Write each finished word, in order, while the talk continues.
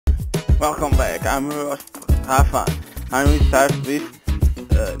Welcome back, I'm your host, have fun, and we start with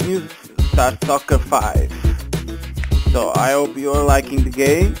New Star Soccer 5. So I hope you're liking the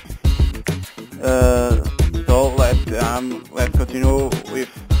game. So let's continue with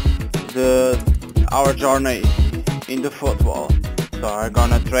our journey in the football. So I'm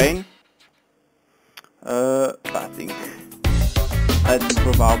gonna train passing. Let's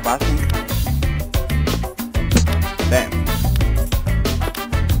improve our passing. Damn.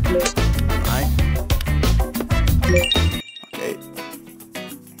 Nice. Okay.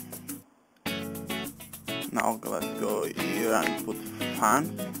 Now let's go here and put fun.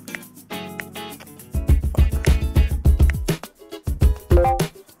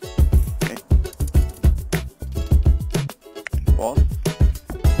 Okay. Pause.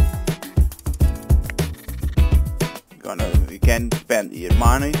 We can spend here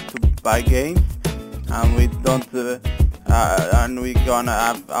money to buy games, and we don't. And we're gonna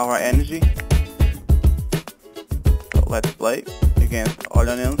have our energy. So let's play against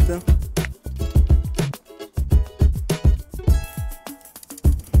Orlan Nielsen.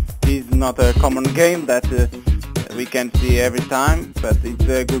 This is not a common game that we can see every time, but it's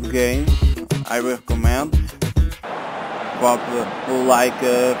a good game. I recommend for people who like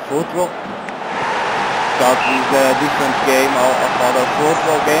football, because it's a different game of other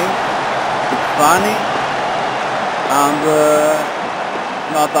football games. It's funny. And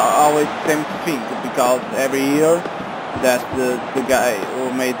not always the same thing, because every year that the guy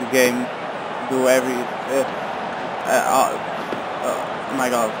who made the game do every oh my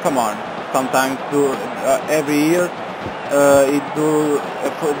god, come on, sometimes do every year it do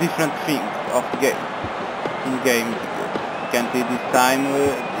a different thing of the game. In game you can see this time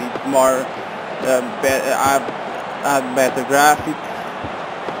it's more have better graphics,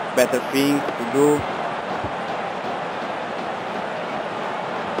 better things to do,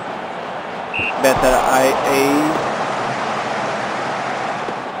 better IA.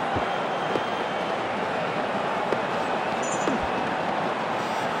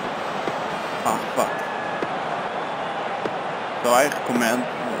 Oh fuck. So I recommend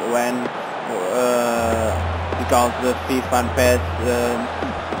when because the FIFA and PES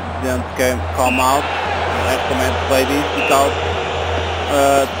didn't come out, I recommend to play this because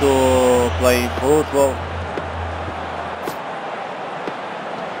to play football.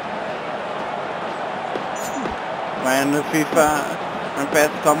 When FIFA and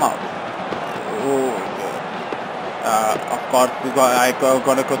PES come out. Of course I'm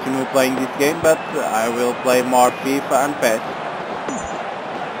gonna continue playing this game, but I will play more FIFA and PES.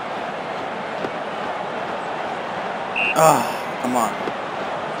 Come on.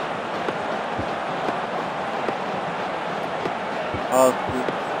 Oh,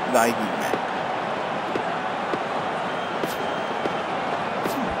 die here, man.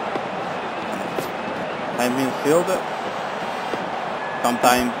 I'm midfielder.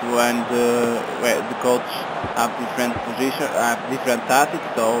 Sometimes when the coach have different position, have different tactics,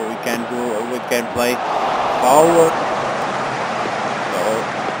 so we can play forward. So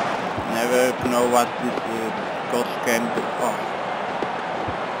never know what this coach can do. Oh.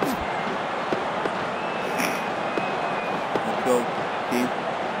 Let's go, team.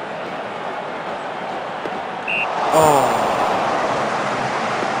 Oh.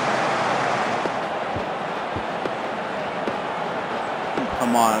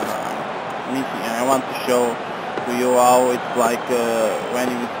 Come on, I want to show to you how it's like when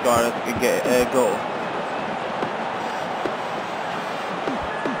you score a goal.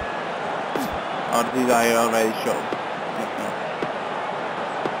 Or did I already show? No.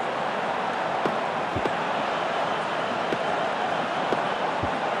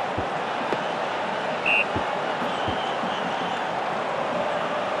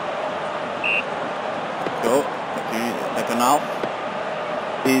 Go, continue the second half.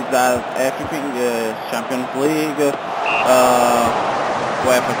 These are everything, Champions League,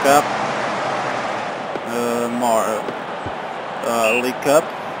 UEFA Cup, more League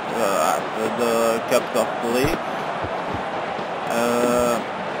Cups, the Cups of the League,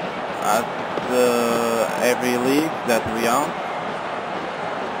 as every league that we own.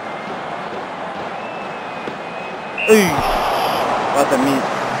 What a miss.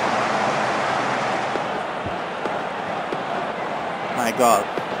 My god.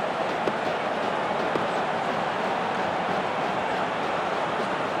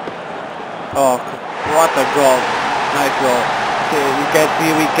 Oh, what a goal. Nice goal. You can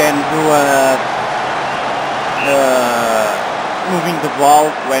see we can do moving the ball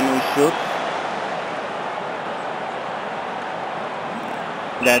when we shoot.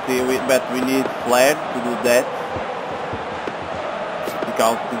 But we need flair to do that.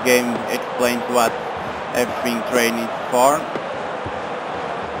 because the game explains what everything train is for.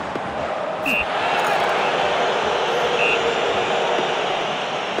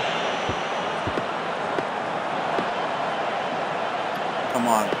 Come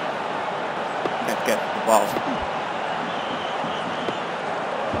on, let's get the ball.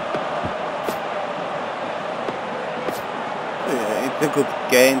 It's a good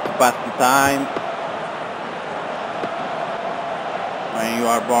game to pass the time. When you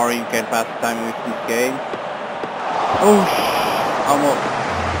are bored, you can pass the time with this game. Oh, almost.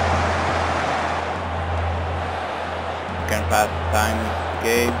 You can pass the time with the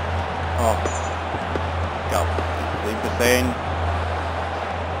game. Oh, God, it's insane.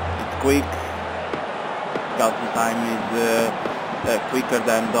 It's quick. Because the time is quicker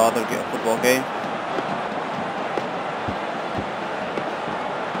than the other football game.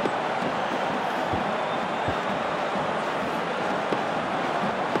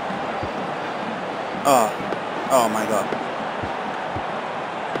 Oh my God.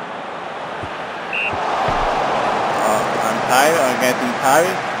 I'm tired, I'm getting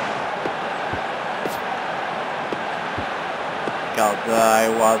tired. Because I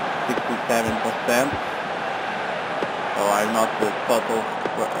was 67%. So I'm not the total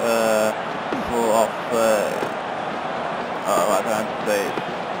full of, what I want to say,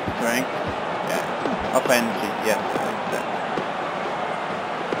 strength. Yeah, of energy, yes, it's that.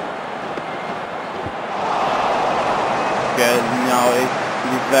 Because now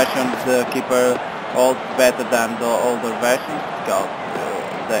this version the keeper holds better than the older versions because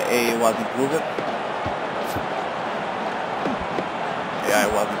the A was improved. Yeah,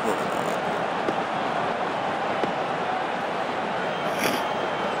 it was improved.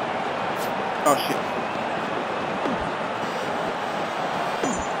 Oh shit.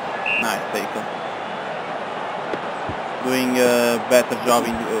 Nice tackle. Doing a better job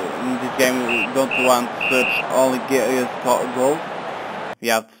in this game. We don't want to search only goals. We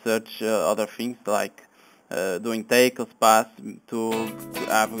have to search other things like doing tackles, pass to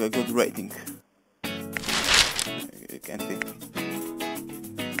have a good rating. You can see.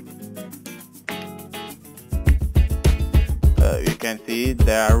 You can see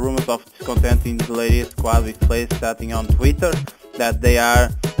there are rumors of discontent in the latest squad with players starting on Twitter that they are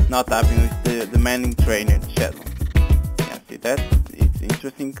not happy with the manning trainer schedule. See that? It's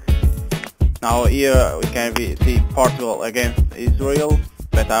interesting. Now here we can see Portugal against Israel,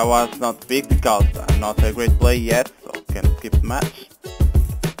 but I was not big because I'm not a great player yet, so I can skip the match.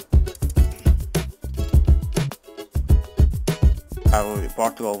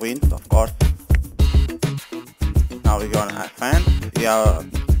 Portugal wins, of course. Now we're gonna have fans. Yeah,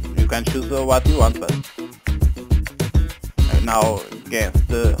 you can choose what you want, but now against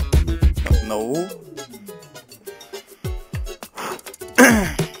the don't know who.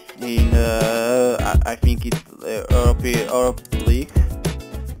 In I think it's Europe League.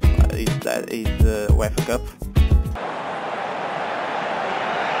 It's UEFA Cup.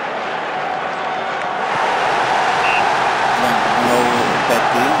 Don't know that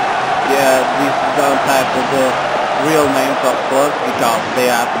is. Yeah, this don't have the real names of clubs because they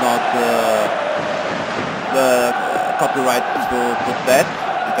have not the copyright to put that,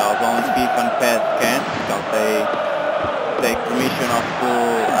 because only FIFA and pt5 can, because they take permission of to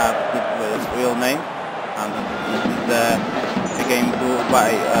have the real name, and this is a game by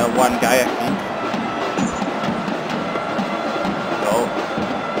one guy, I think. So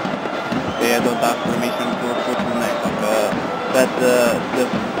they don't have permission to put the name, but the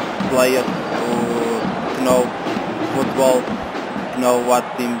players who know football know what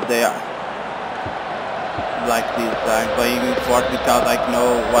teams they are. Like this, I'm playing in sport because I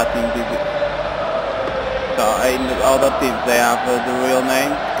know what team this is. So in the other teams they have the real name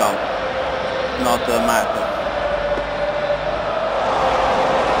because it's not a matter.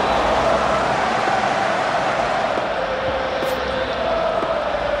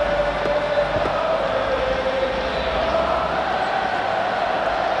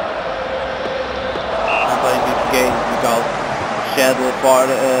 I'm playing this game because schedule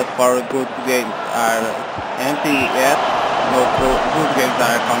for good games are empty yet. No good games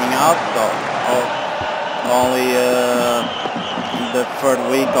are coming out, so only in the third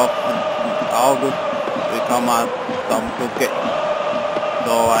week of August we come out some good games.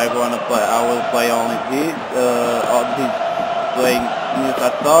 So I will play only this, playing New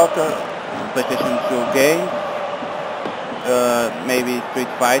Start Soccer, PlayStation 2 games, maybe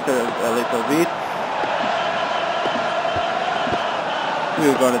Street Fighter a little bit.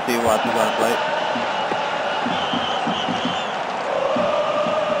 We're gonna see what we're gonna play.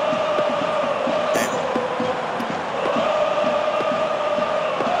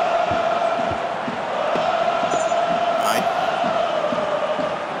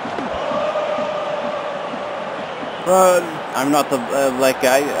 I'm not a black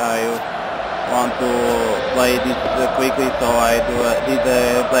guy. I want to play this quickly, so I did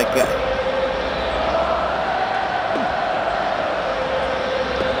a black guy.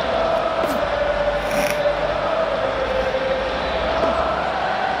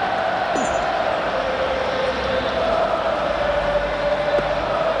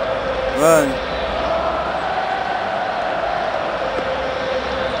 Run.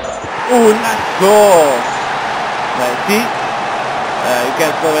 Oh, nice goal! See? You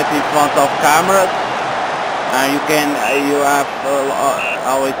can throw it in front of cameras, and you have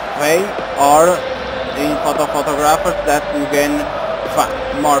always fame, or in front of photographers that you gain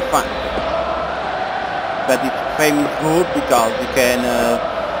more fun. But this fame is good because you can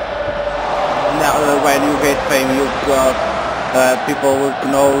now when you get fame you got people will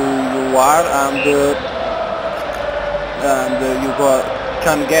know who you are, and you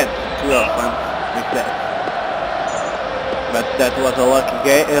can get real fun with that. But that was a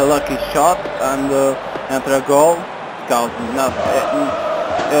lucky shot, and enter a goal, because not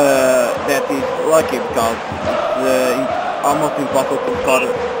that is lucky because it's almost impossible to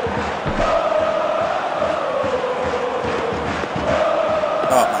score.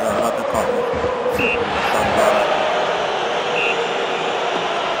 Oh my god, what a corner!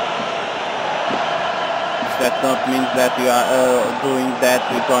 That don't mean that you are doing that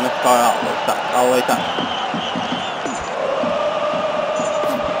you're gonna score all the time.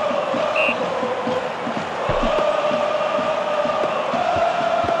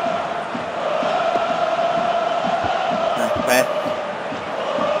 Nice pass.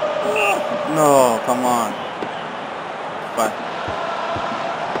 No, come on. But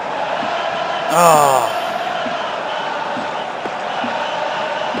oh.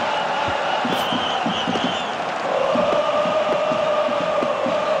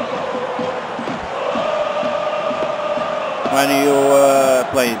 When you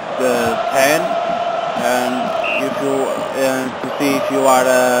play the 10, and if you to see if you are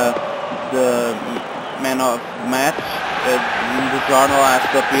the man of the match, in the journal has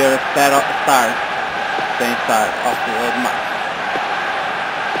to appear star of the match.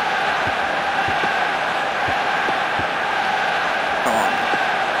 Come on.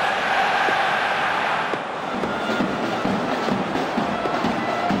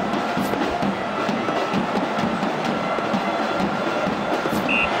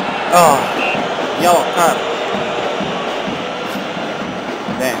 Oh, yellow card.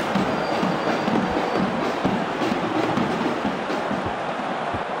 Damn.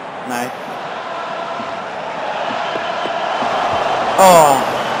 Nice. Oh.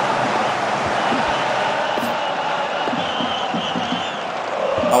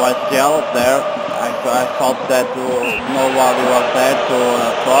 I was jealous there. I thought that nobody was there to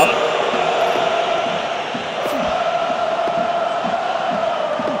cross.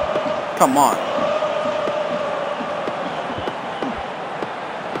 Come on.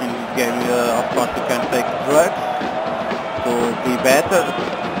 In this game, of course, you can take drugs to be better,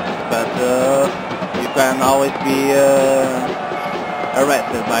 but you can always be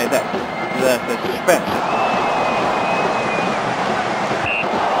arrested by that. That's a suspension.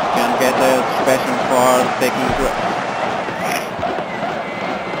 You can get a suspension for taking drugs.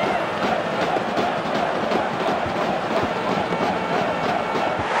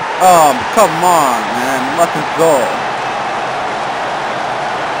 Oh, come on, man. What a goal.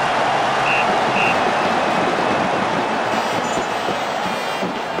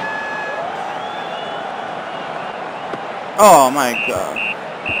 Oh my god.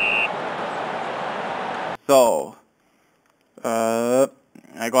 So,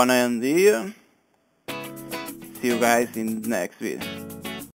 I'm gonna end here. See you guys in the next video.